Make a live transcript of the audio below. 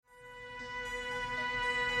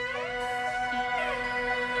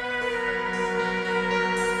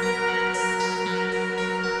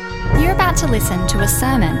about to listen to a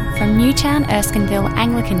sermon from Newtown Erskineville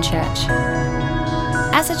Anglican Church.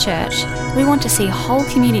 As a church, we want to see whole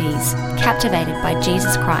communities captivated by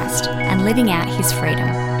Jesus Christ and living out his freedom.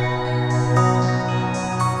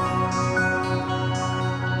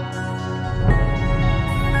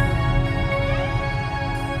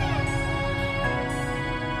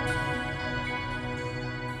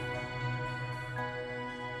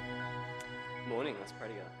 Morning, let's pray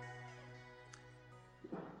together.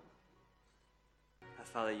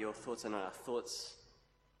 Father, your thoughts are not our thoughts,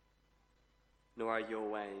 nor are your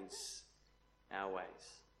ways our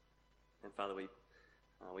ways. And Father,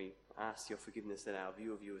 we ask your forgiveness that our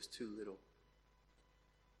view of you is too little.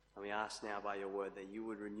 And we ask now by your word that you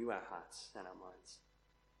would renew our hearts and our minds,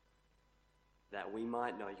 that we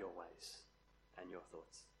might know your ways and your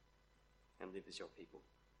thoughts and live as your people.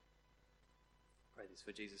 Pray this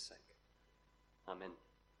for Jesus' sake. Amen.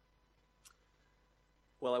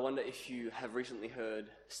 Well, I wonder if you have recently heard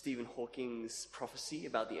Stephen Hawking's prophecy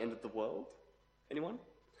about the end of the world. Anyone?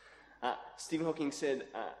 Stephen Hawking said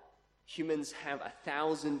humans have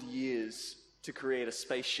 1,000 years to create a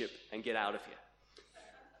spaceship and get out of here.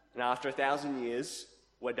 And after 1,000 years,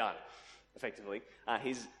 we're done, effectively.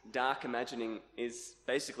 His dark imagining is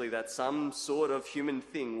basically that some sort of human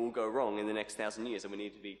thing will go wrong in the next 1,000 years, and we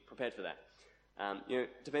need to be prepared for that.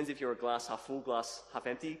 Depends if you're a glass half full, glass half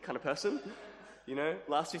empty kind of person.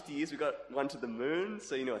 Last 50 years we got one to the moon,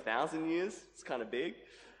 so 1,000 years, it's kind of big.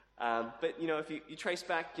 But if you trace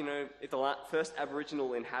back, if the first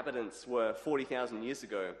Aboriginal inhabitants were 40,000 years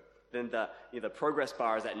ago, then the progress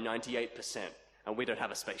bar is at 98%, and we don't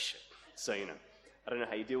have a spaceship. So, I don't know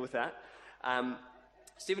how you deal with that.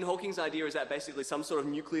 Stephen Hawking's idea is that basically some sort of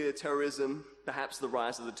nuclear terrorism, perhaps the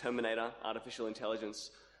rise of the Terminator, artificial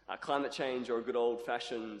intelligence, climate change, or a good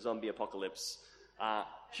old-fashioned zombie apocalypse,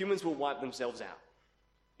 humans will wipe themselves out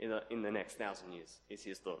in the next 1,000 years, is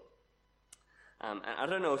his thought. And I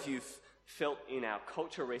don't know if you've felt in our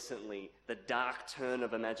culture recently the dark turn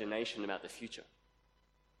of imagination about the future.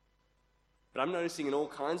 But I'm noticing in all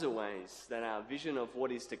kinds of ways that our vision of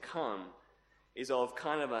what is to come is of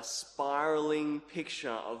kind of a spiraling picture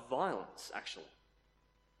of violence, actually.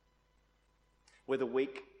 Where the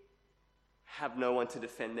weak have no one to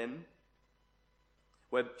defend them,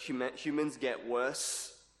 where humans get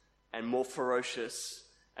worse and more ferocious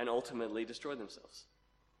and ultimately destroy themselves.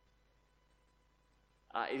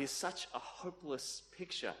 It is such a hopeless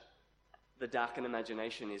picture the darkened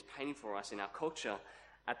imagination is painting for us in our culture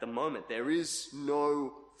at the moment. There is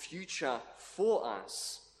no future for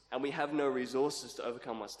us, and we have no resources to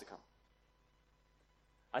overcome what's to come.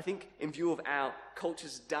 I think in view of our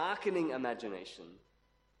culture's darkening imagination,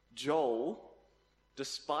 Joel,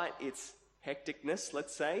 despite its hecticness,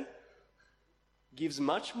 let's say, gives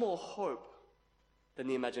much more hope than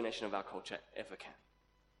the imagination of our culture ever can.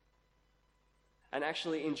 And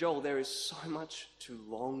actually, in Joel, there is so much to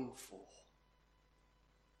long for.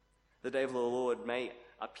 The day of the Lord may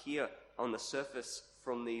appear on the surface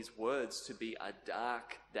from these words to be a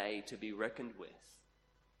dark day to be reckoned with.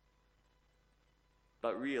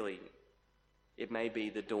 But really, it may be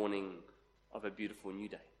the dawning of a beautiful new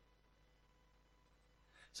day.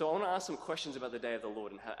 So I want to ask some questions about the day of the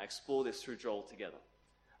Lord and explore this through Joel together.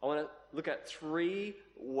 I want to look at 3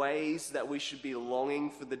 ways that we should be longing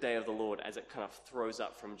for the day of the Lord as it kind of throws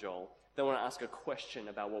up from Joel. Then I want to ask a question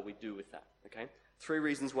about what we do with that, okay? 3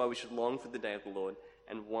 reasons why we should long for the day of the Lord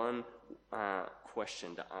and 1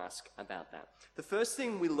 question to ask about that. The first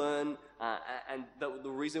thing we learn, and the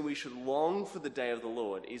reason we should long for the day of the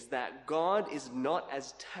Lord, is that God is not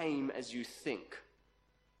as tame as you think.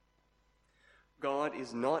 God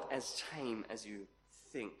is not as tame as you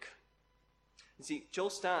think. You see, Joel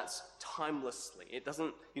starts timelessly.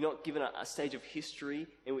 You're not given a stage of history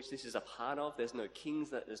in which this is a part of. There's no kings,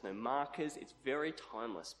 there's no markers. It's very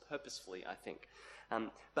timeless, purposefully, I think.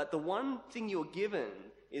 But the one thing you're given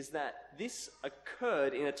is that this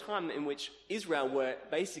occurred in a time in which Israel were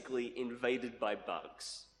basically invaded by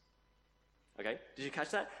bugs. Okay? Did you catch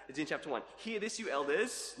that? It's in chapter 1. Hear this, you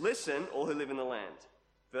elders. Listen, all who live in the land.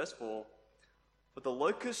 Verse 4. But the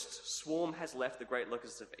locust swarm has left, the great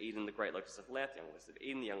locusts of Eden, the great locusts have left, the young locusts of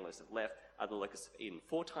Eden, the young locusts have left, are the locusts of Eden.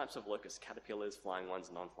 4 types of locusts: caterpillars, flying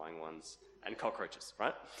ones, non-flying ones, and cockroaches,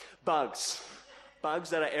 right? Bugs. Bugs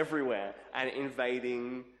that are everywhere and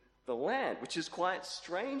invading the land, which is quite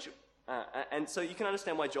strange. And so you can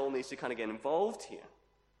understand why Joel needs to kind of get involved here.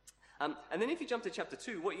 And then if you jump to chapter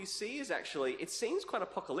 2, what you see is actually, it seems quite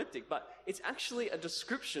apocalyptic, but it's actually a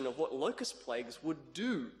description of what locust plagues would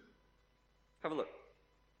do. Have a look.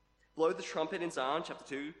 Blow the trumpet in Zion, chapter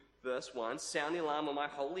 2, verse 1. Sound the alarm on my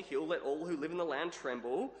holy hill. Let all who live in the land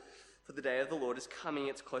tremble. For the day of the Lord is coming,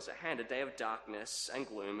 it's close at hand, a day of darkness and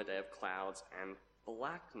gloom, a day of clouds and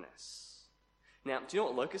blackness. Now, do you know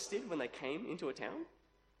what locusts did when they came into a town?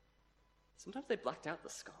 Sometimes they blacked out the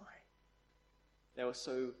sky. They were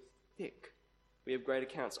so thick. We have great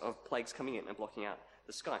accounts of plagues coming in and blocking out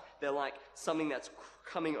the sky. They're like something that's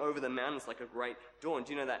coming over the mountains like a great dawn.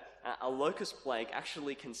 Do you know that a locust plague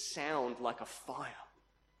actually can sound like a fire?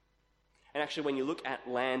 And actually, when you look at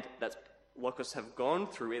land that locusts have gone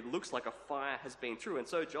through, it looks like a fire has been through. And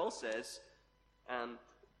so Joel says,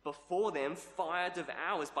 before them, fire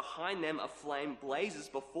devours. Behind them, a flame blazes.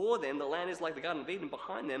 Before them, the land is like the Garden of Eden.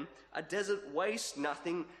 Behind them, a desert waste.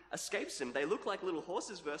 Nothing escapes them. They look like little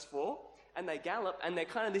horses, verse 4, and they gallop, and they're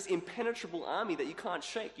kind of this impenetrable army that you can't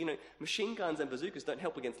shake. You know, machine guns and bazookas don't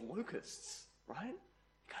help against locusts, right?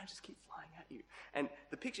 They kind of just keep flying at you. And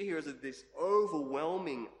the picture here is of this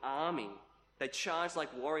overwhelming army. They charge like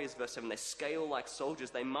warriors, verse 7. They scale like soldiers.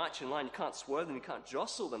 They march in line. You can't swerve them. You can't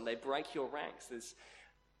jostle them. They break your ranks. This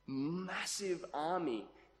massive army,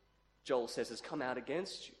 Joel says, has come out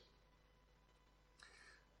against you.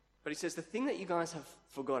 But he says the thing that you guys have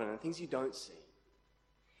forgotten, and the things you don't see,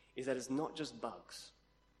 is that it's not just bugs.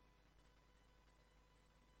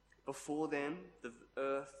 Before them, the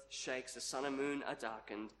earth shakes, the sun and moon are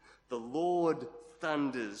darkened. The Lord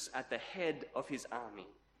thunders at the head of his army.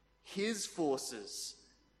 His forces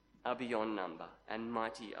are beyond number, and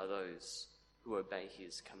mighty are those who obey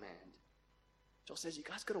his command. Joel says, you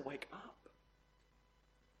guys got to wake up.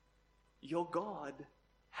 Your God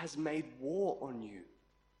has made war on you.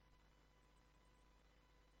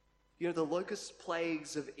 You know, the locust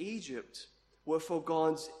plagues of Egypt were for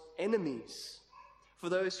God's enemies, for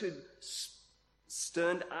those who'd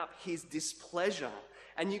stirred up his displeasure.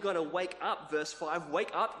 And you got to wake up, verse 5, wake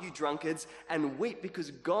up, you drunkards, and weep, because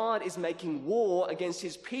God is making war against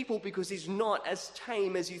his people, because he's not as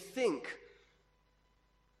tame as you think.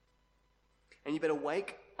 And you better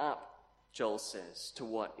wake up, Joel says, to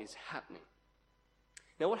what is happening.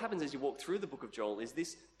 Now, what happens as you walk through the book of Joel is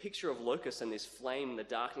this picture of locusts and this flame, the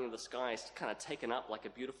darkening of the sky, is kind of taken up like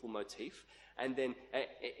a beautiful motif. And then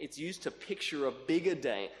it's used to picture a bigger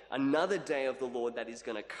day, another day of the Lord that is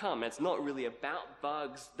going to come. It's not really about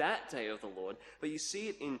bugs, that day of the Lord. But you see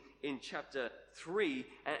it in chapter 3.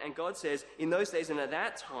 And God says, in those days and at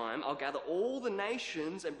that time, I'll gather all the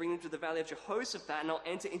nations and bring them to the valley of Jehoshaphat, and I'll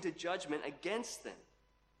enter into judgment against them.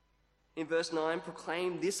 In verse 9,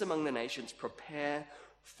 proclaim this among the nations, prepare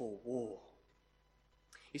for war.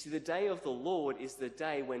 You see, the day of the Lord is the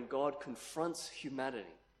day when God confronts humanity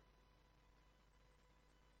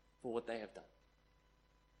for what they have done.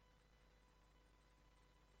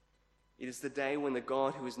 It is the day when the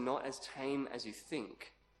God who is not as tame as you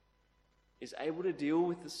think is able to deal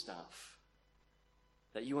with the stuff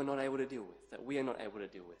that you are not able to deal with, that we are not able to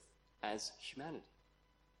deal with as humanity.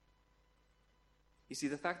 You see,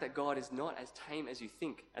 the fact that God is not as tame as you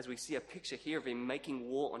think, as we see a picture here of him making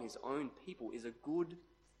war on his own people, is a good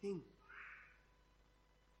thing.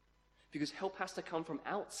 Because help has to come from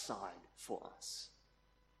outside for us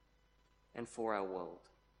and for our world.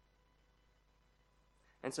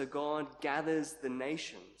 And so God gathers the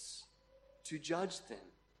nations to judge them.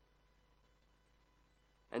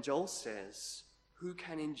 And Joel says, who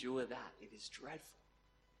can endure that? It is dreadful.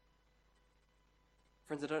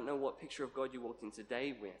 Friends, I don't know what picture of God you walked in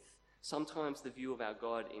today with. Sometimes the view of our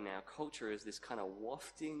God in our culture is this kind of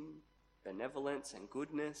wafting benevolence and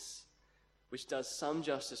goodness, which does some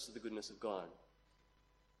justice to the goodness of God.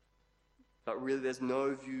 But really there's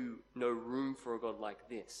no room for a God like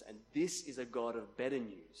this. And this is a God of better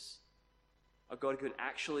news. A God who can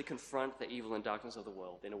actually confront the evil and darkness of the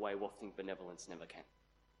world in a way wafting benevolence never can.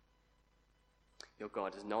 Your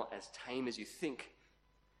God is not as tame as you think,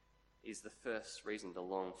 is the first reason to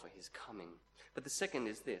long for his coming. But the second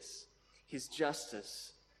is this: his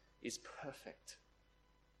justice is perfect.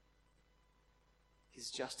 His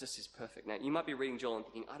justice is perfect. Now, you might be reading Joel and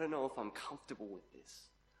thinking, I don't know if I'm comfortable with this.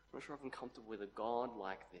 I'm not sure if I'm comfortable with a God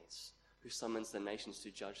like this, who summons the nations to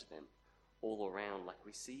judge them all around like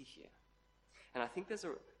we see here. And I think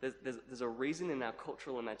there's a reason in our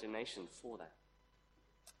cultural imagination for that.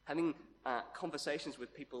 Having conversations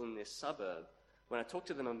with people in this suburb, when I talk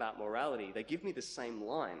to them about morality, they give me the same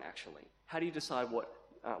line, actually. How do you decide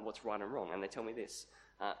what's right and wrong? And they tell me this: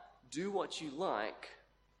 do what you like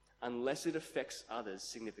unless it affects others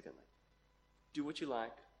significantly. Do what you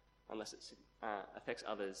like unless it affects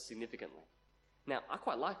others significantly. Now, I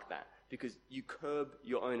quite like that, because you curb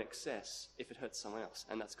your own excess if it hurts someone else,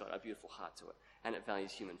 and that's got a beautiful heart to it, and it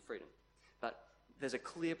values human freedom. But there's a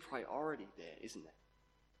clear priority there, isn't there?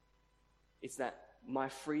 It's that my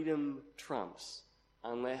freedom trumps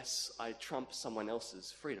unless I trump someone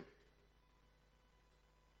else's freedom.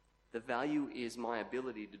 The value is my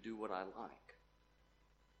ability to do what I like.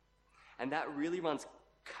 And that really runs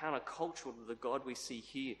countercultural to the God we see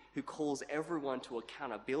here, who calls everyone to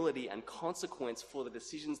accountability and consequence for the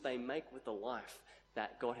decisions they make with the life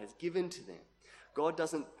that God has given to them. God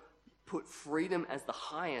doesn't put freedom as the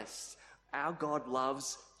highest. Our God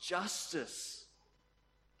loves justice.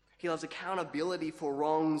 He loves accountability for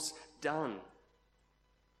wrongs done.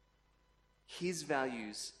 His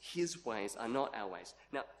values, his ways are not our ways.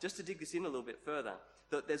 Now, just to dig this in a little bit further,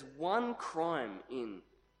 there's one crime in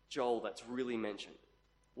Joel that's really mentioned.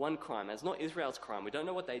 One crime. It's not Israel's crime. We don't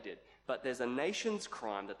know what they did. But there's a nation's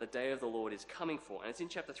crime that the day of the Lord is coming for. And it's in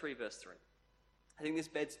chapter 3, verse 3. I think this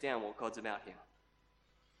beds down what God's about here.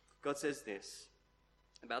 God says this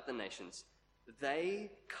about the nations.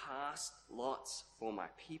 They cast lots for my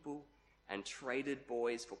people and traded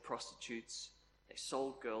boys for prostitutes. They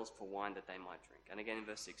sold girls for wine that they might drink. And again in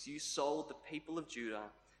verse 6, you sold the people of Judah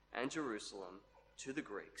and Jerusalem to the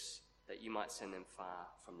Greeks that you might send them far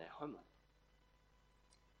from their homeland.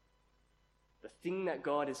 The thing that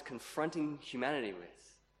God is confronting humanity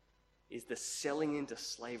with is the selling into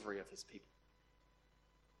slavery of his people.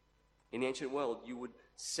 In the ancient world, you would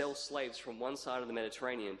sell slaves from one side of the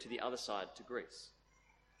Mediterranean to the other side, to Greece.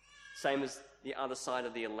 Same as the other side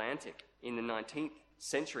of the Atlantic in the 19th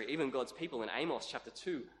century. Even God's people in Amos chapter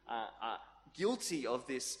 2 are guilty of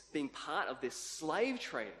this, being part of this slave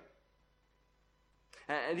trading.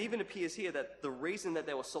 And it even appears here that the reason that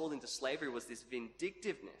they were sold into slavery was this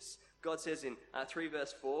vindictiveness. God says in 3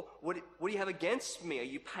 verse 4, what do you have against me? Are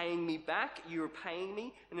you paying me back? You're paying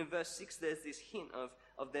me? And in verse 6, there's this hint of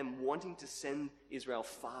them wanting to send Israel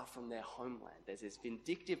far from their homeland. There's this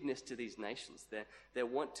vindictiveness to these nations. They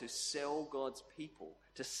want to sell God's people,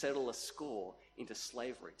 to settle a score into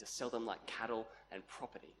slavery, to sell them like cattle and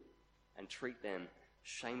property, and treat them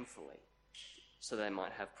shamefully so they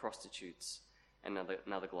might have prostitutes and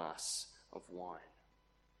another glass of wine.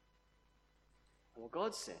 And what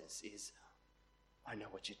God says is, I know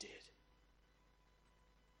what you did.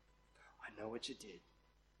 I know what you did.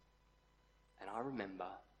 And I remember,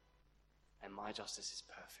 and my justice is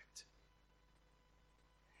perfect.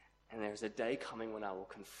 And there is a day coming when I will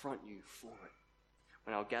confront you for it.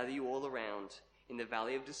 When I'll gather you all around in the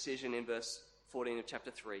valley of decision in verse 14 of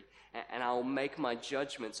chapter 3, and I'll make my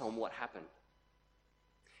judgments on what happened.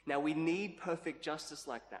 Now, we need perfect justice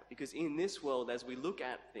like that, because in this world, as we look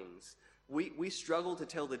at things, we struggle to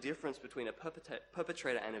tell the difference between a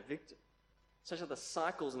perpetrator and a victim. Such are the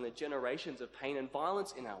cycles and the generations of pain and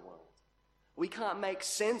violence in our world. We can't make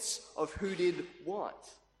sense of who did what.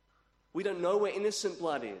 We don't know where innocent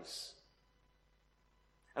blood is.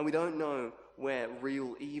 And we don't know where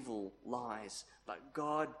real evil lies. But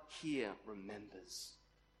God here remembers.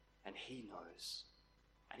 And he knows.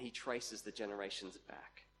 And he traces the generations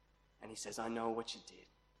back. And he says, I know what you did.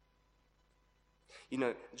 You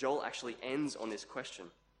know, Joel actually ends on this question.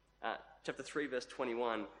 Chapter 3, verse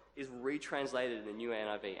 21 is retranslated in the New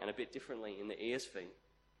NIV and a bit differently in the ESV.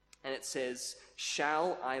 And it says,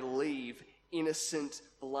 shall I leave innocent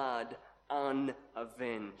blood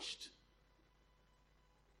unavenged?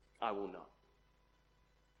 I will not.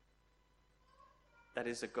 That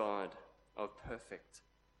is a God of perfect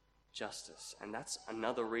justice. And that's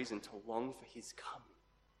another reason to long for his coming.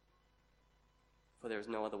 For there is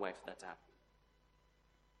no other way for that to happen.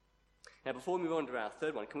 Now, before we move on to our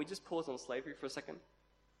third one, can we just pause on slavery for a second?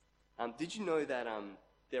 Did you know that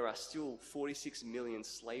there are still 46 million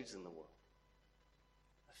slaves in the world?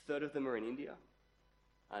 A third of them are in India.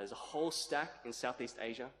 There's a whole stack in Southeast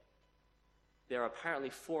Asia. There are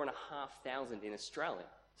apparently 4,500 in Australia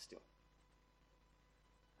still.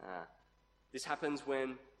 This happens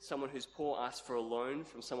when someone who's poor asks for a loan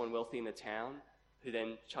from someone wealthy in the town, who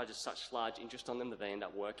then charges such large interest on them that they end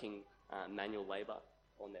up working manual labor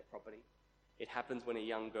on their property. It happens when a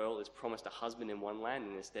young girl is promised a husband in one land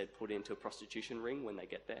and instead put into a prostitution ring when they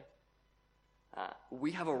get there.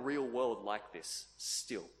 We have a real world like this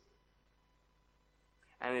still.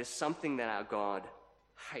 And it's something that our God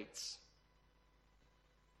hates.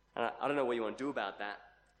 And I don't know what you want to do about that.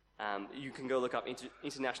 You can go look up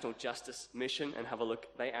International Justice Mission and have a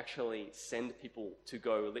look. They actually send people to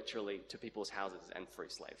go literally to people's houses and free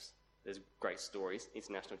slaves. There's great stories.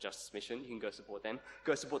 International Justice Mission, you can go support them.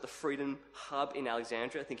 Go support the Freedom Hub in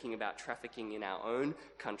Alexandria, thinking about trafficking in our own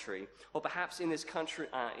country. Or perhaps in this country,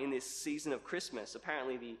 in this season of Christmas,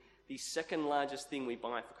 apparently the second largest thing we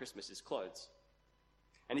buy for Christmas is clothes.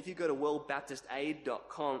 And if you go to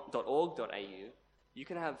worldbaptistaid.org.au, You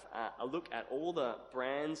can have a look at all the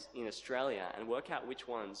brands in Australia and work out which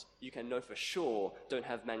ones you can know for sure don't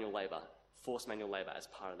have forced manual labor as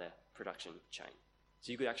part of their production chain.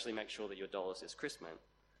 So you could actually make sure that your dollars this Christmas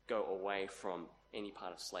go away from any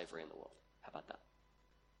part of slavery in the world. How about that?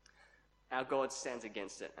 Our God stands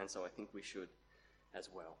against it, and so I think we should as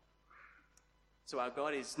well. So our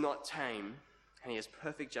God is not tame, and he has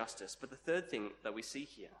perfect justice. But the third thing that we see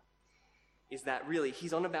here is that really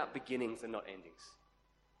he's on about beginnings and not endings.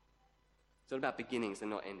 It's not about beginnings and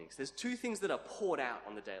not endings. There's two things that are poured out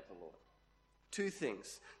on the day of the Lord. Two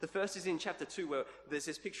things. The first is in chapter 2, where there's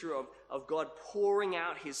this picture of God pouring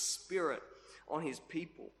out his Spirit on his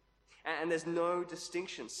people. And there's no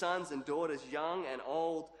distinction. Sons and daughters, young and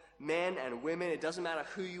old, men and women, it doesn't matter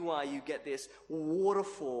who you are, you get this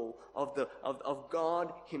waterfall of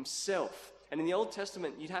God himself. And in the Old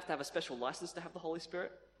Testament, you'd have to have a special license to have the Holy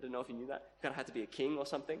Spirit. I don't know if you knew that. You kind of had to be a king or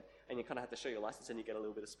something, and you kind of have to show your license, and you get a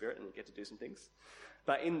little bit of Spirit, and you get to do some things.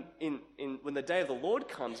 But when the day of the Lord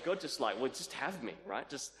comes, God just just have me, right?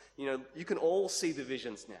 Just, you can all see the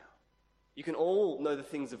visions now. You can all know the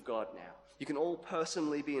things of God now. You can all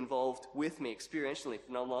personally be involved with me, experientially,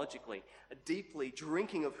 phenomenologically, deeply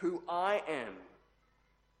drinking of who I am.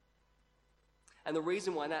 And the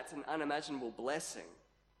reason why that's an unimaginable blessing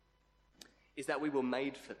is that we were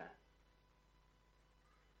made for that.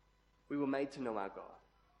 We were made to know our God.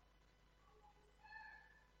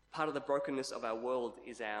 Part of the brokenness of our world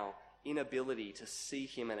is our inability to see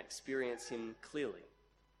him and experience him clearly.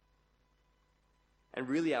 And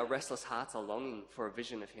really our restless hearts are longing for a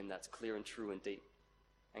vision of him that's clear and true and deep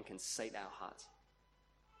and can sate our hearts.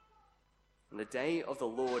 And the day of the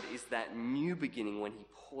Lord is that new beginning when he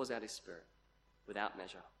pours out his Spirit without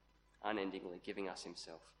measure, unendingly giving us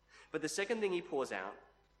himself. But the second thing he pours out,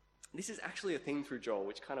 this is actually a theme through Joel,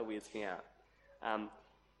 which kind of weirds me out,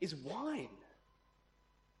 is wine.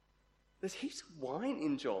 There's heaps of wine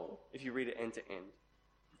in Joel if you read it end to end.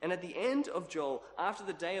 And at the end of Joel, after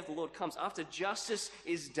the day of the Lord comes, after justice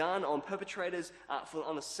is done on perpetrators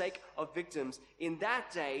on the sake of victims, in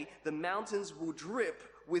that day the mountains will drip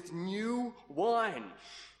with new wine.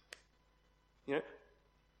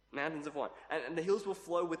 Mountains of wine. And the hills will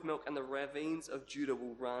flow with milk, and the ravines of Judah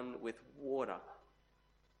will run with water.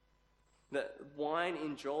 The wine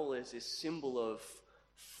in Joel is this symbol of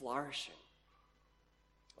flourishing,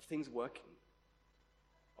 of things working,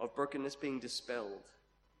 of brokenness being dispelled,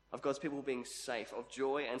 of God's people being safe, of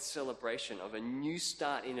joy and celebration, of a new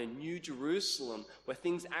start in a new Jerusalem where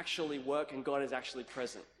things actually work and God is actually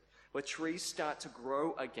present, where trees start to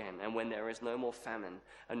grow again and when there is no more famine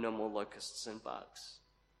and no more locusts and bugs.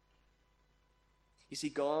 You see,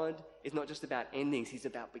 God is not just about endings, he's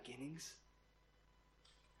about beginnings.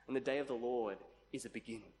 And the day of the Lord is a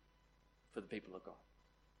beginning for the people of God.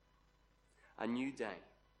 A new day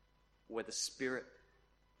where the Spirit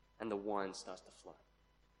and the wine starts to flow.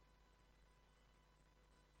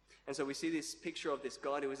 And so we see this picture of this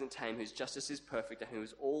God who isn't tame, whose justice is perfect, and who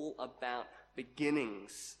is all about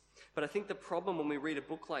beginnings. But I think the problem when we read a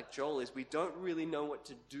book like Joel is we don't really know what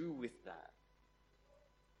to do with that.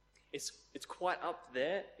 It's quite up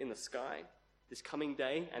there in the sky, this coming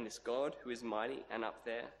day, and this God who is mighty and up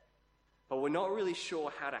there. But we're not really sure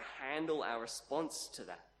how to handle our response to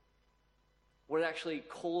that. What it actually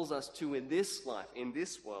calls us to in this life, in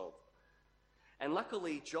this world. And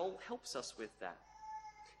luckily, Joel helps us with that.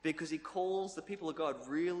 Because he calls the people of God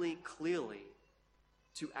really clearly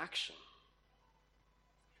to action.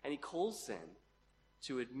 And he calls them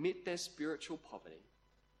to admit their spiritual poverty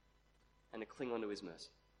and to cling on to his mercy.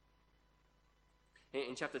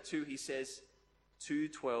 In chapter 2, he says,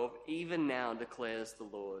 2:12, "Even now declares the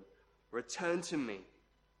Lord, return to me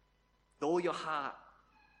with all your heart,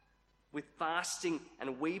 with fasting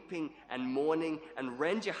and weeping and mourning, and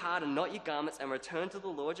rend your heart and not your garments, and return to the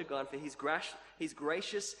Lord your God, for he's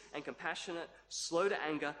gracious and compassionate, slow to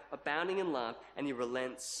anger, abounding in love, and he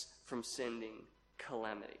relents from sending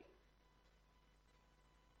calamity."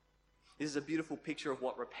 This is a beautiful picture of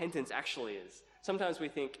what repentance actually is. Sometimes we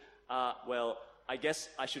think, I guess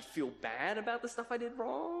I should feel bad about the stuff I did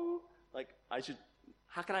wrong.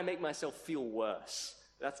 How can I make myself feel worse?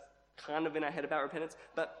 That's kind of in our head about repentance.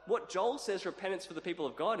 But what Joel says repentance for the people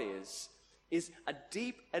of God is a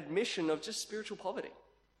deep admission of just spiritual poverty.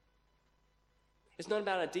 It's not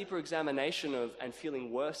about a deeper examination of and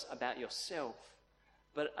feeling worse about yourself,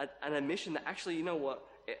 but an admission that actually, you know what?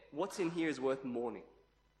 What's in here is worth mourning.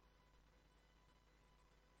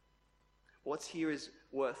 What's here is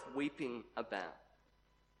worth weeping about.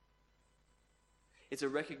 It's a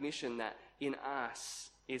recognition that in us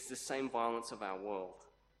is the same violence of our world.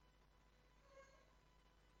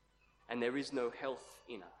 and there is no health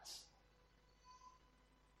in us.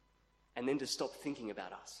 And then to stop thinking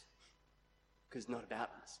about us, because it's not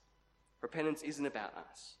about us. Repentance isn't about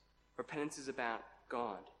us. Repentance is about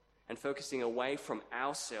God and focusing away from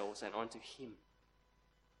ourselves and onto him.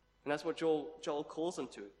 And that's what Joel calls them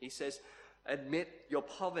to. He says, admit your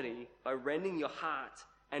poverty by rending your heart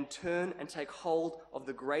and turn and take hold of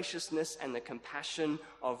the graciousness and the compassion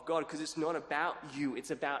of God, because it's not about you,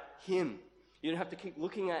 it's about him. You don't have to keep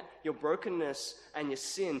looking at your brokenness and your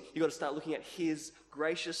sin. You've got to start looking at his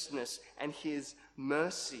graciousness and his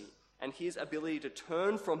mercy and his ability to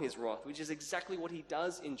turn from his wrath, which is exactly what he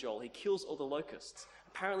does in Joel. He kills all the locusts.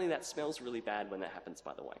 Apparently that smells really bad when that happens,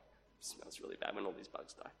 by the way. It smells really bad when all these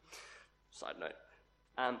bugs die. Side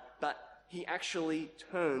note. But he actually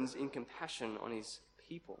turns in compassion on his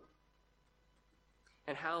people.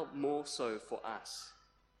 And how more so for us?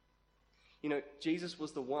 You know, Jesus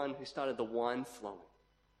was the one who started the wine flowing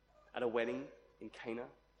at a wedding in Cana,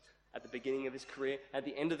 at the beginning of his career. At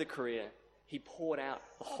the end of the career, he poured out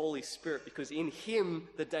the Holy Spirit, because in him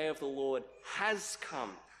the day of the Lord has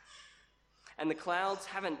come. And the clouds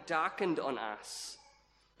haven't darkened on us,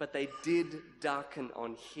 but they did darken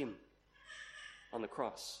on him on the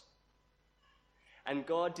cross. And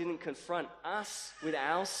God didn't confront us with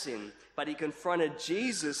our sin, but he confronted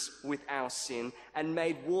Jesus with our sin and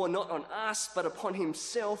made war not on us, but upon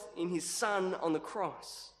himself in his Son on the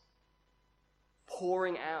cross,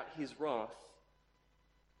 pouring out his wrath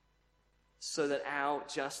so that our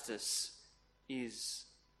justice is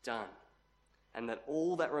done and that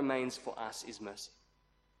all that remains for us is mercy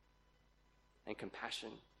and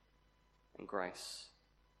compassion and grace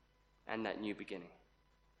and that new beginning.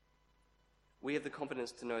 We have the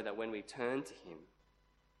confidence to know that when we turn to him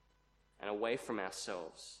and away from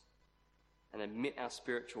ourselves and admit our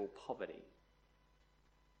spiritual poverty,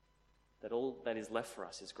 that all that is left for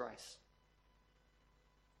us is grace.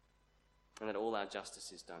 And that all our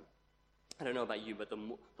justice is done. I don't know about you, but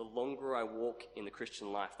the longer I walk in the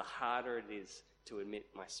Christian life, the harder it is to admit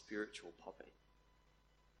my spiritual poverty.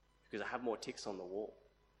 Because I have more ticks on the wall,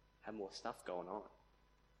 have more stuff going on.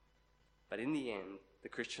 But in the end, the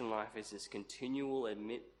Christian life is this continual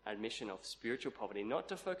admission of spiritual poverty, not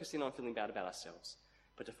to focus in on feeling bad about ourselves,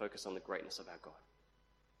 but to focus on the greatness of our God,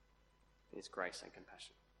 his grace and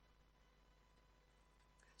compassion.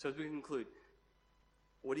 So as we conclude,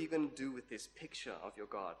 what are you going to do with this picture of your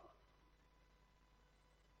God?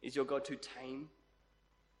 Is your God too tame?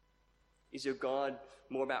 Is your God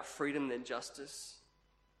more about freedom than justice?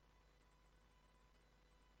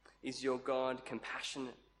 Is your God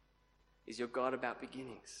compassionate? Is your God about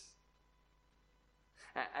beginnings?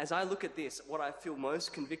 As I look at this, what I feel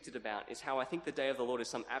most convicted about is how I think the day of the Lord is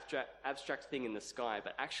some abstract thing in the sky,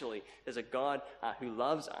 but actually there's a God who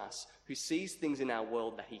loves us, who sees things in our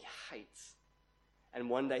world that he hates, and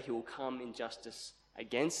one day he will come in justice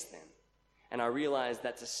against them. And I realize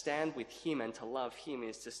that to stand with him and to love him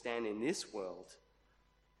is to stand in this world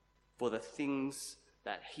for the things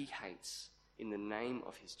that he hates in the name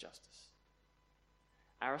of his justice.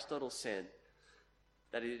 Aristotle said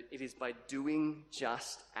that it is by doing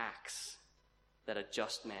just acts that a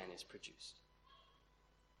just man is produced.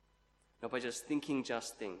 Not by just thinking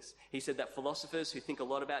just things. He said that philosophers who think a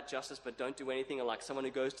lot about justice but don't do anything are like someone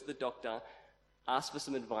who goes to the doctor, asks for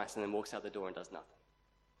some advice, and then walks out the door and does nothing.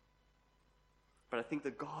 But I think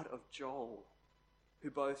the God of Joel,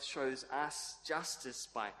 who both shows us justice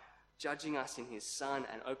by judging us in his Son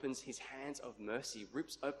and opens his hands of mercy,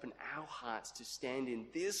 rips open our hearts to stand in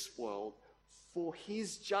this world for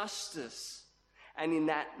his justice and in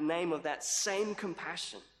that name of that same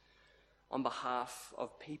compassion on behalf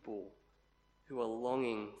of people who are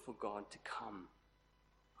longing for God to come.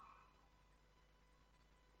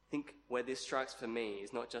 I think where this strikes for me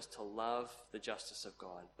is not just to love the justice of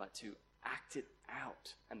God, but to act it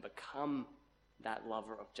out and become that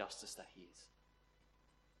lover of justice that he is.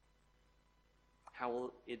 How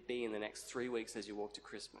will it be in the next 3 weeks as you walk to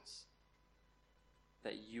Christmas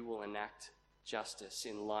that you will enact justice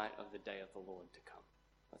in light of the day of the Lord to come?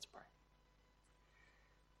 Let's pray.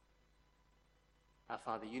 Our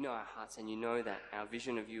Father, you know our hearts, and you know that our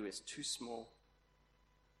vision of you is too small,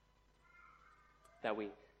 that we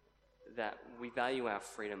value our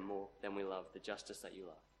freedom more than we love the justice that you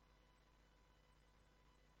love.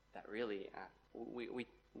 That really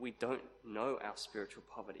we don't know our spiritual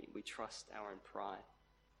poverty. We trust our own pride.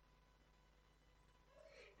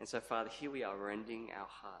 And so, Father, here we are rending our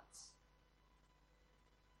hearts,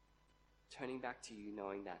 turning back to you,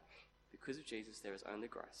 knowing that because of Jesus there is only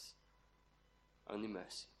grace, only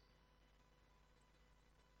mercy,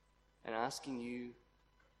 and asking you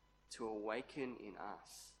to awaken in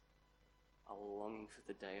us a longing for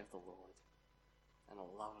the day of the Lord and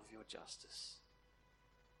a love of your justice.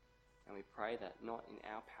 And we pray that not in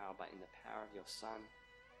our power, but in the power of your Son,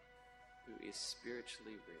 who is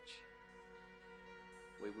spiritually rich,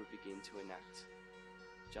 we would begin to enact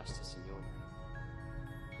justice in your name,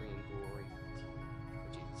 bringing glory to you. For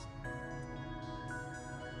Jesus' name.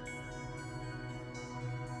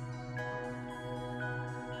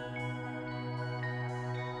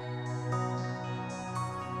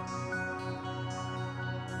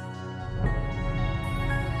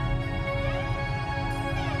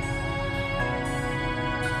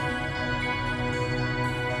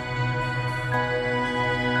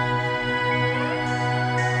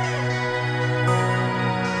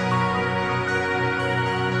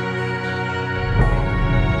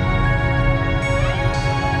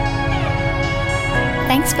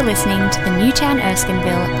 Thanks for listening to the Newtown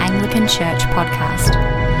Erskineville Anglican Church podcast.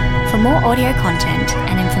 For more audio content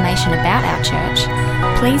and information about our church,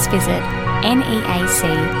 please visit neac.com.au.